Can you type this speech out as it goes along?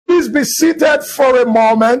Please be seated for a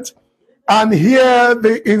moment and hear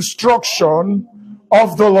the instruction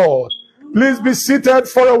of the Lord. Please be seated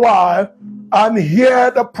for a while and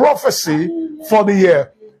hear the prophecy for the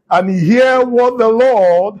year. And hear what the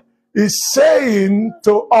Lord is saying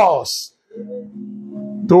to us.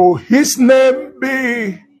 To his name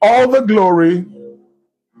be all the glory,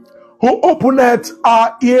 who openeth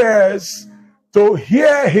our ears to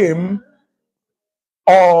hear him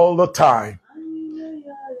all the time,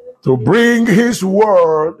 to bring his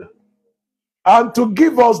word and to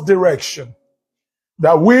give us direction,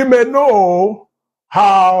 that we may know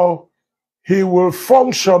how he will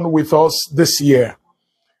function with us this year.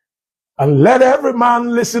 And let every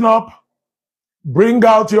man listen up, bring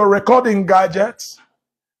out your recording gadgets,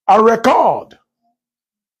 and record.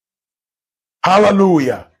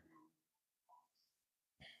 Hallelujah.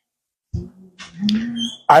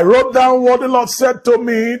 I wrote down what the Lord said to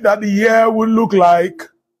me that the year will look like.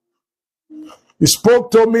 He spoke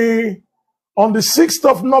to me on the 6th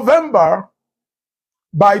of November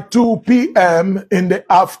by 2 p.m. in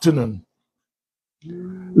the afternoon,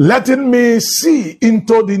 letting me see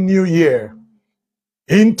into the new year,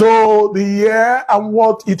 into the year and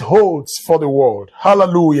what it holds for the world.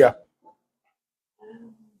 Hallelujah.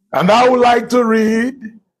 And I would like to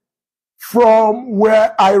read from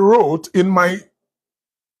where I wrote in my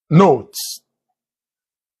notes.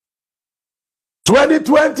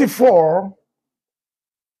 2024,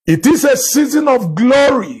 it is a season of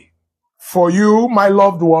glory for you, my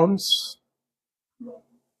loved ones.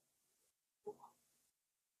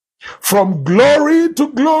 From glory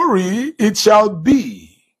to glory it shall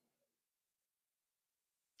be.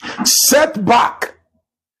 Setback,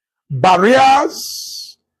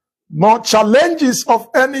 barriers, nor challenges of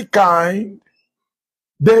any kind,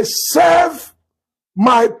 they serve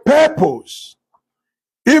my purpose,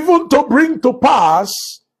 even to bring to pass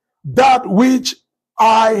that which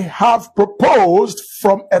I have proposed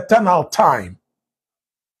from eternal time.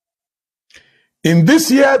 In this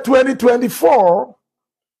year 2024,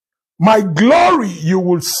 my glory you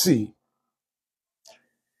will see.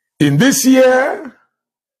 In this year,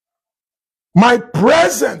 my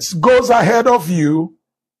presence goes ahead of you,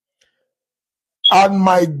 and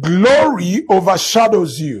my glory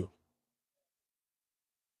overshadows you.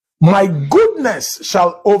 My goodness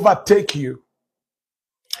shall overtake you.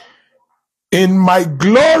 In my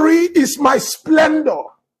glory is my splendor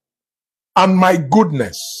and my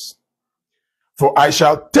goodness. For I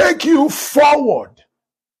shall take you forward.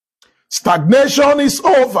 Stagnation is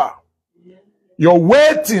over. Your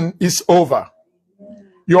waiting is over.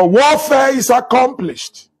 Your warfare is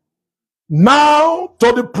accomplished. Now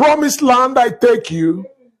to the promised land I take you.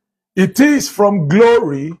 It is from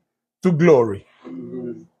glory to glory.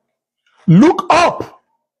 Look up.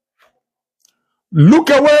 Look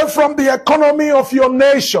away from the economy of your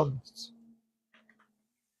nations.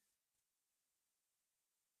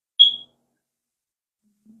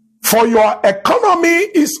 For your economy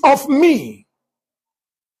is of me.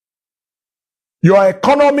 Your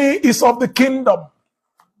economy is of the kingdom.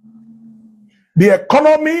 The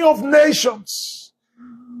economy of nations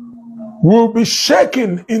will be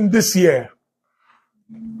shaken in this year.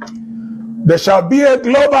 There shall be a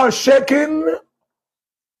global shaking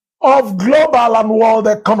of global and world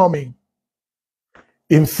economy.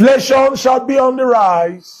 Inflation shall be on the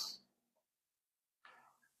rise.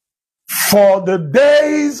 For the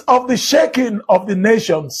days of the shaking of the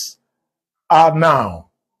nations are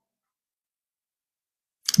now.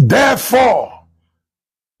 Therefore,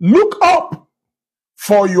 look up,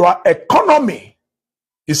 for your economy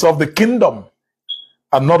is of the kingdom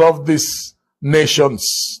and not of these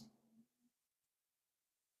nations.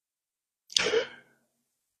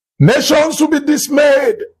 Nations will be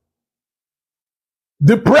dismayed,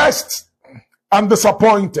 depressed, and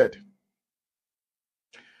disappointed.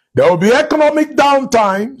 There will be economic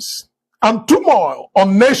downtimes and turmoil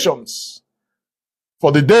on nations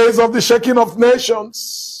for the days of the shaking of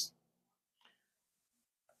nations.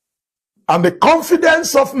 And the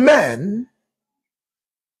confidence of men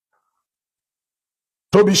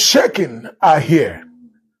to be shaken are here.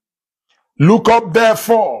 Look up,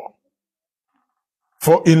 therefore,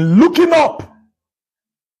 for in looking up,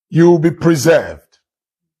 you will be preserved.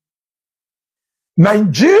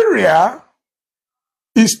 Nigeria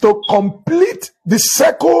is to complete the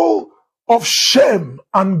circle of shame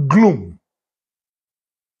and gloom.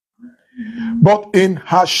 But in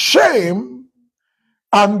her shame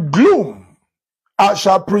and gloom, I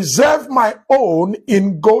shall preserve my own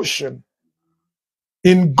in Goshen.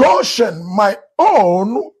 In Goshen, my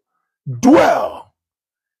own dwell,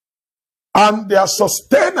 and their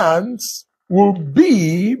sustenance will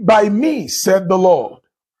be by me, said the Lord.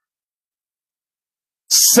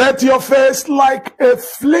 Set your face like a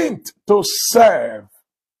flint to serve.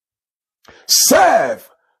 Serve,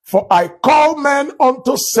 for I call men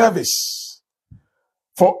unto service.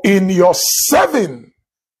 For in your serving,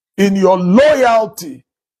 in your loyalty,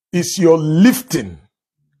 is your lifting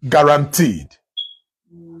guaranteed.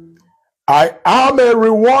 I am a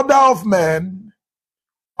rewarder of men.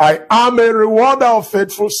 I am a rewarder of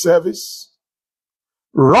faithful service.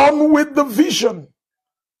 Run with the vision.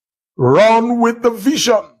 Run with the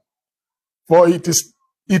vision. For its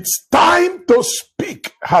time to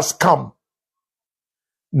speak has come.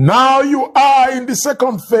 Now you are in the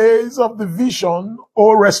second phase of the vision,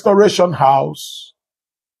 O Restoration House.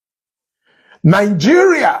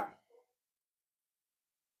 Nigeria,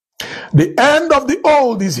 the end of the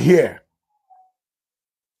old is here.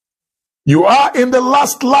 You are in the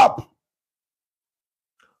last lap.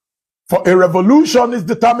 For a revolution is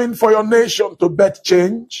determined for your nation to bet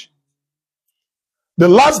change. The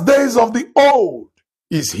last days of the old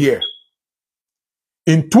is here.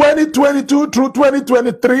 In 2022 through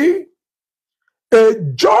 2023, a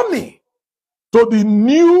journey to the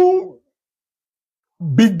new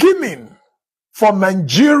beginning for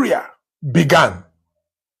Nigeria began.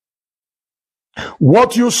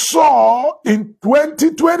 What you saw in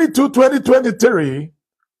 2022-2023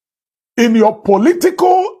 in your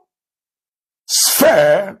political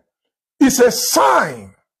sphere is a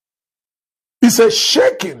sign, is a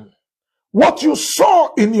shaking. What you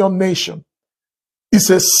saw in your nation is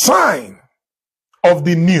a sign of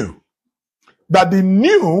the new, that the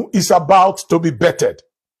new is about to be bettered.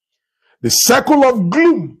 The circle of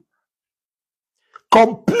gloom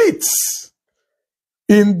completes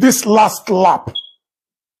in this last lap.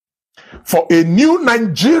 For a new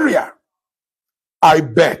Nigeria, I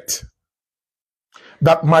bet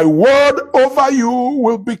that my word over you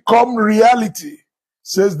will become reality,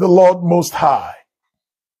 says the Lord Most High.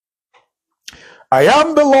 I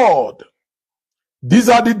am the Lord. These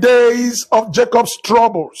are the days of Jacob's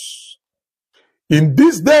troubles. In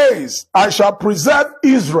these days I shall preserve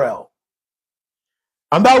Israel,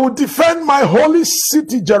 and I will defend my holy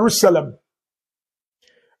city, Jerusalem.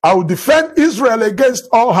 I will defend Israel against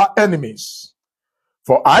all her enemies,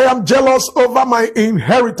 for I am jealous over my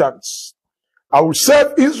inheritance. I will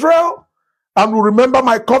save Israel and will remember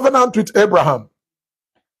my covenant with Abraham.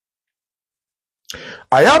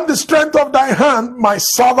 I am the strength of thy hand, my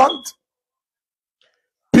servant.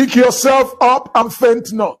 Pick yourself up and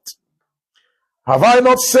faint not. Have I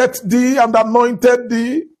not set thee and anointed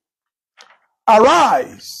thee?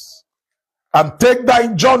 Arise and take thy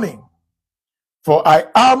journey, for I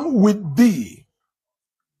am with thee,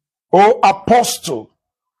 O apostle,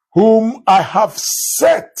 whom I have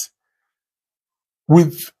set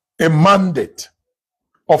with a mandate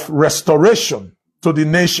of restoration to the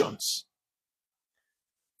nations.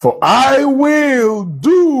 For I will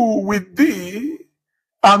do with thee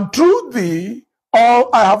and through thee all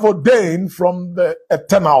I have ordained from the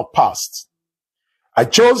eternal past. I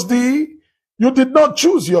chose thee, you did not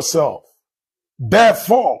choose yourself.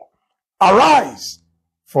 Therefore, arise,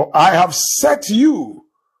 for I have sent you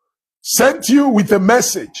with a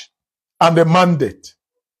message and a mandate.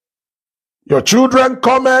 Your children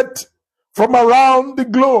cometh from around the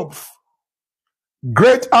globe.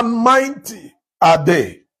 Great and mighty are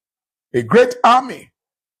they, a great army,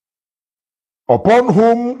 upon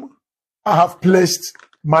whom I have placed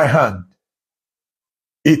my hand.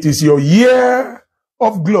 It is your year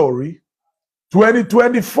of glory.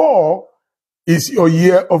 2024 is your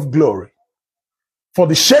year of glory. For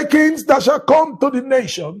the shakings that shall come to the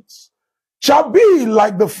nations shall be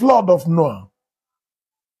like the flood of Noah.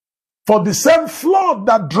 For the same flood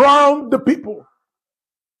that drowned the people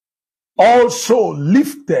also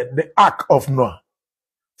lifted the ark of Noah.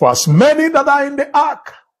 For as many that are in the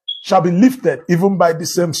ark shall be lifted even by the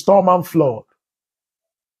same storm and flood.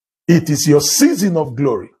 It is your season of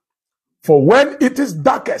glory. For when it is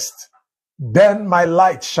darkest, then my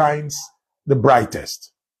light shines the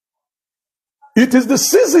brightest. It is the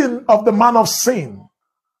season of the man of sin.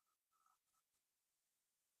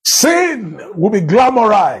 Sin will be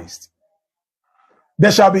glamorized.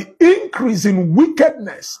 There shall be increase in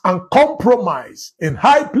wickedness and compromise in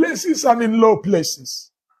high places and in low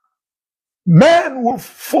places. Men will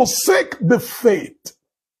forsake the faith.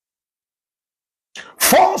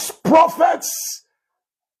 False prophets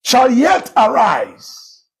shall yet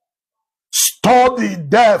arise. Study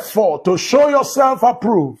therefore to show yourself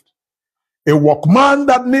approved, a workman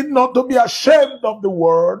that need not to be ashamed of the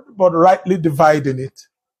word, but rightly dividing it.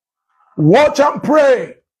 Watch and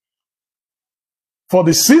pray, For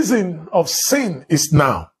the season of sin is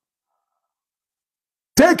now.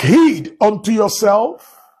 Take heed unto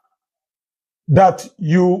yourself that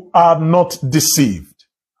you are not deceived.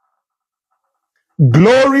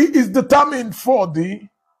 Glory is determined for thee,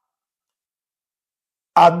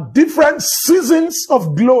 and different seasons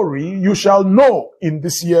of glory you shall know in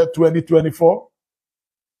this year 2024,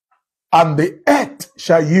 and the earth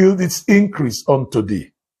shall yield its increase unto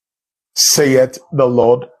thee, saith the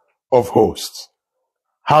Lord of hosts.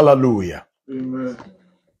 Hallelujah. Amen.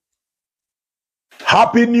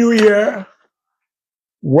 Happy New Year.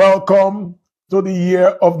 Welcome to the year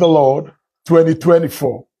of the Lord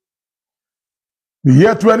 2024. The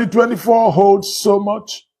year 2024 holds so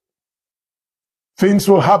much. Things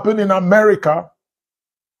will happen in America.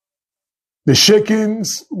 The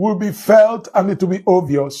shakings will be felt and it will be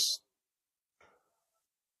obvious.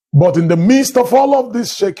 But in the midst of all of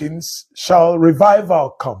these shakings shall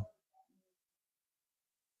revival come.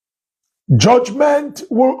 Judgment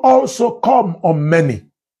will also come on many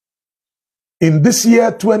in this year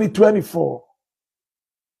 2024.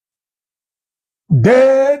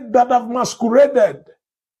 They that have masqueraded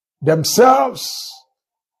themselves,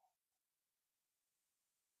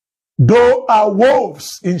 though are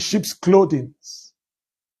wolves in sheep's clothing,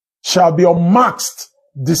 shall be unmasked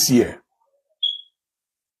this year.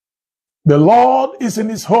 The Lord is in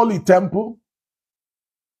his holy temple.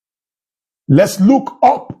 Let's look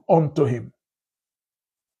up unto him.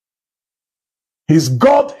 He's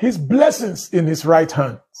got his blessings in his right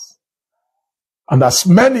hands. And as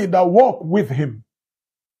many that walk with him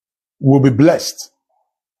will be blessed,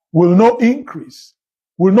 will know increase,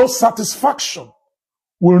 will know satisfaction,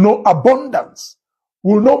 will know abundance,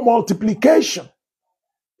 will know multiplication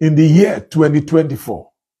in the year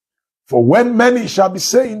 2024. For when many shall be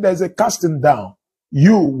saying there is a casting down,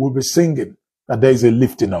 you will be singing that there is a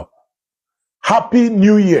lifting up. Happy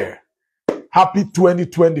New Year. Happy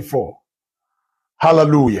 2024.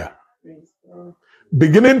 Hallelujah.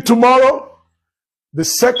 Beginning tomorrow, the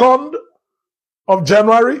 2nd of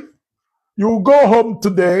January, you will go home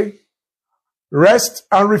today, rest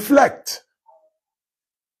and reflect.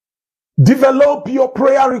 Develop your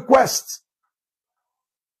prayer requests.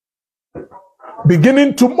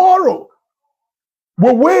 Beginning tomorrow,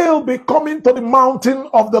 we will be coming to the mountain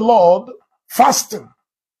of the Lord fasting.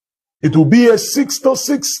 It will be a 6 to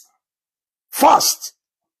 6 fast.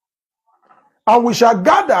 And we shall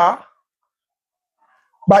gather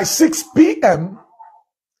by 6 p.m.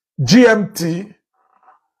 GMT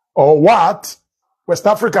or what, West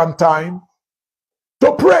African time,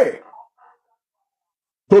 to pray,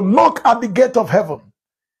 to knock at the gate of heaven.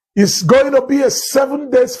 It's going to be a 7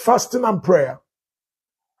 days fasting and prayer.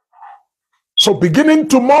 So beginning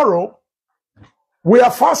tomorrow, we are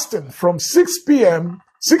fasting from 6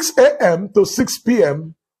 a.m. to 6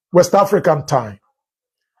 p.m. West African time.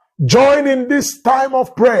 Join in this time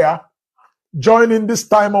of prayer. Join in this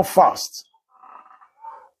time of fast.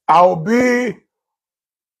 I'll be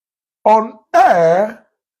on air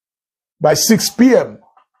by 6 p.m.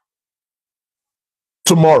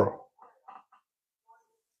 tomorrow,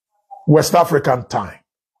 West African time.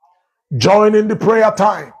 Join in the prayer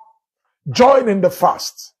time. Join in the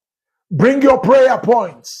fast. Bring your prayer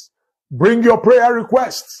points. Bring your prayer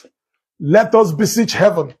requests. Let us beseech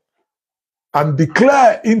heaven and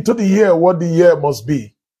declare into the year what the year must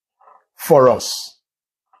be for us.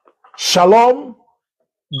 Shalom.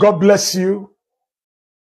 God bless you.